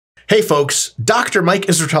Hey folks, Dr. Mike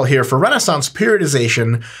Israetel here for Renaissance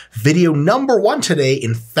Periodization, video number 1 today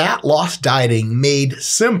in fat loss dieting made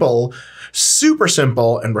simple, super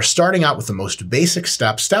simple, and we're starting out with the most basic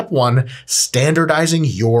step. Step 1, standardizing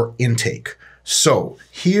your intake. So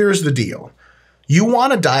here's the deal. You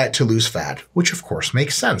want a diet to lose fat, which of course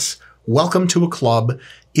makes sense. Welcome to a club.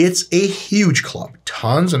 It's a huge club.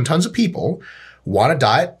 Tons and tons of people want a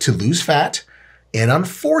diet to lose fat. And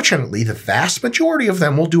unfortunately, the vast majority of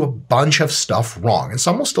them will do a bunch of stuff wrong. And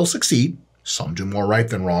some will still succeed. Some do more right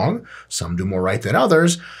than wrong. Some do more right than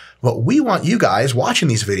others. But we want you guys watching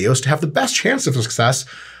these videos to have the best chance of success.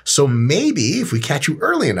 So maybe if we catch you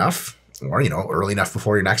early enough, or early enough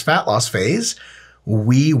before your next fat loss phase,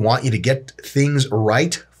 we want you to get things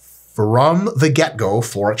right from the get-go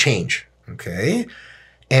for a change, okay?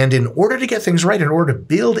 And in order to get things right, in order to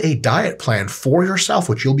build a diet plan for yourself,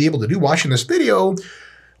 which you'll be able to do watching this video,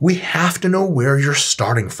 we have to know where you're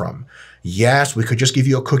starting from. Yes, we could just give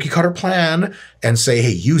you a cookie cutter plan and say,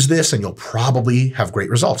 hey, use this and you'll probably have great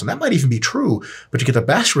results. And that might even be true, but to get the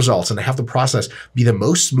best results and to have the process be the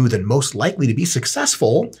most smooth and most likely to be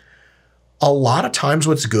successful, a lot of times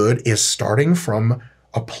what's good is starting from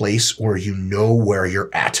a place where you know where you're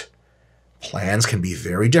at. Plans can be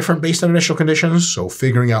very different based on initial conditions, so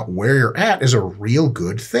figuring out where you're at is a real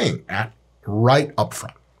good thing right up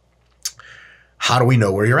front. How do we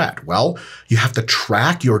know where you're at? Well, you have to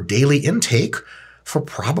track your daily intake for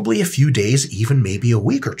probably a few days, even maybe a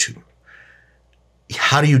week or two.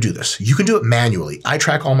 How do you do this? You can do it manually. I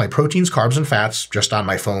track all my proteins, carbs, and fats just on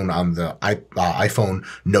my phone on the iPhone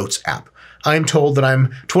Notes app. I'm told that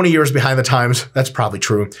I'm 20 years behind the times. That's probably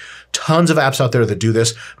true. Tons of apps out there that do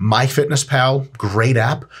this. MyFitnessPal, great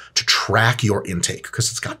app to track your intake because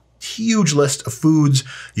it's got a huge list of foods.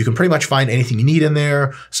 You can pretty much find anything you need in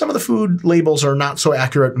there. Some of the food labels are not so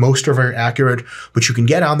accurate. Most are very accurate, but you can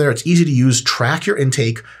get on there. It's easy to use. Track your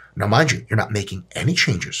intake. Now, mind you, you're not making any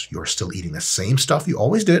changes. You're still eating the same stuff you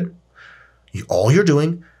always did. All you're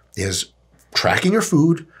doing is tracking your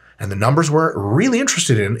food. And the numbers we're really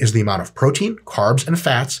interested in is the amount of protein, carbs, and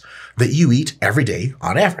fats that you eat every day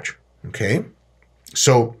on average, okay?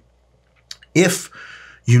 So if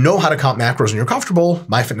you know how to count macros and you're comfortable,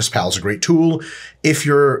 MyFitnessPal is a great tool. If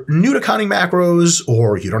you're new to counting macros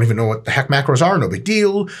or you don't even know what the heck macros are, no big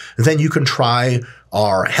deal, then you can try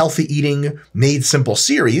our Healthy Eating Made Simple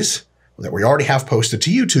series that we already have posted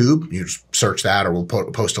to YouTube. You just search that or we'll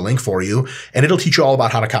post a link for you, and it'll teach you all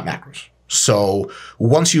about how to count macros. So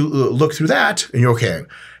once you look through that and you're okay,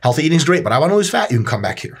 healthy eating is great, but I want to lose fat, you can come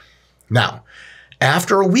back here. Now,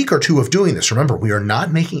 after a week or two of doing this, remember, we are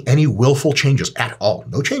not making any willful changes at all.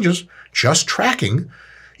 No changes, just tracking.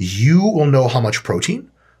 You will know how much protein,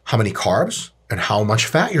 how many carbs, and how much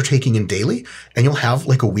fat you're taking in daily, and you'll have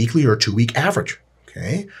like a weekly or 2-week average,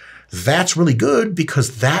 okay? That's really good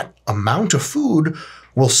because that amount of food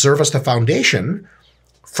will serve as the foundation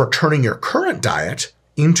for turning your current diet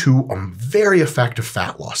into a very effective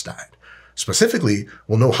fat loss diet. Specifically,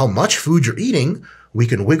 we'll know how much food you're eating. We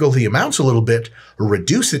can wiggle the amounts a little bit,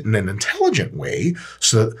 reduce it in an intelligent way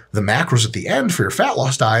so that the macros at the end for your fat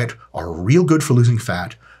loss diet are real good for losing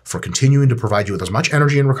fat, for continuing to provide you with as much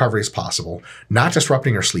energy and recovery as possible, not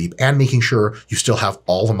disrupting your sleep, and making sure you still have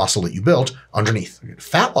all the muscle that you built underneath.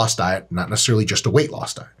 Fat loss diet, not necessarily just a weight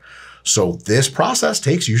loss diet. So this process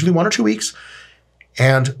takes usually 1 or 2 weeks.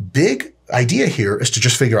 And big idea here is to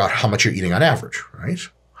just figure out how much you're eating on average, right?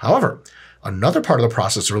 However, another part of the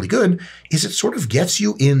process that's really good is it sort of gets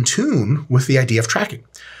you in tune with the idea of tracking.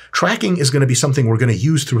 Tracking is going to be something we're going to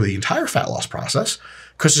use through the entire fat loss process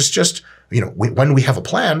because it's just, when we have a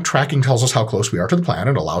plan, tracking tells us how close we are to the plan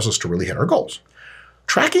and allows us to really hit our goals.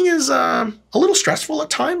 Tracking is a little stressful at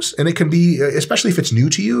times, and it can be, especially if it's new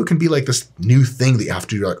to you, it can be like this new thing that you have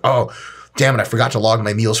to do. You're like, oh, damn it, I forgot to log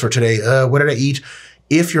my meals for today. What did I eat?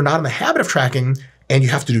 If you're not in the habit of tracking and you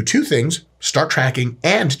have to do 2 things, start tracking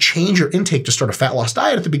and change your intake to start a fat loss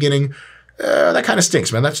diet at the beginning, that kind of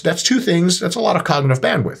stinks, man. That's 2 things. That's a lot of cognitive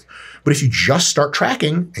bandwidth. But if you just start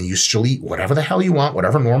tracking and you still eat whatever the hell you want,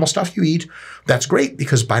 whatever normal stuff you eat, that's great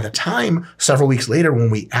because by the time several weeks later,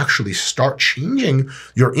 when we actually start changing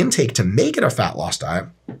your intake to make it a fat loss diet,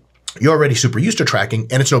 you're already super used to tracking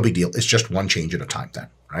and it's no big deal. It's just one change at a time then,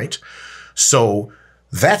 right? So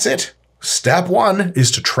that's it. Step 1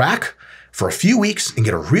 is to track for a few weeks and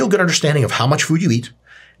get a real good understanding of how much food you eat.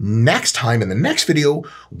 Next time in the next video,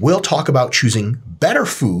 we'll talk about choosing better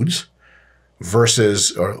foods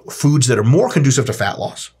versus foods that are more conducive to fat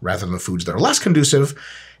loss rather than the foods that are less conducive.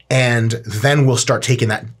 And then we'll start taking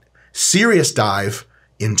that serious dive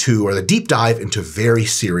into, or the deep dive into very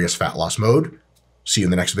serious fat loss mode. See you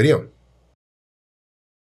in the next video.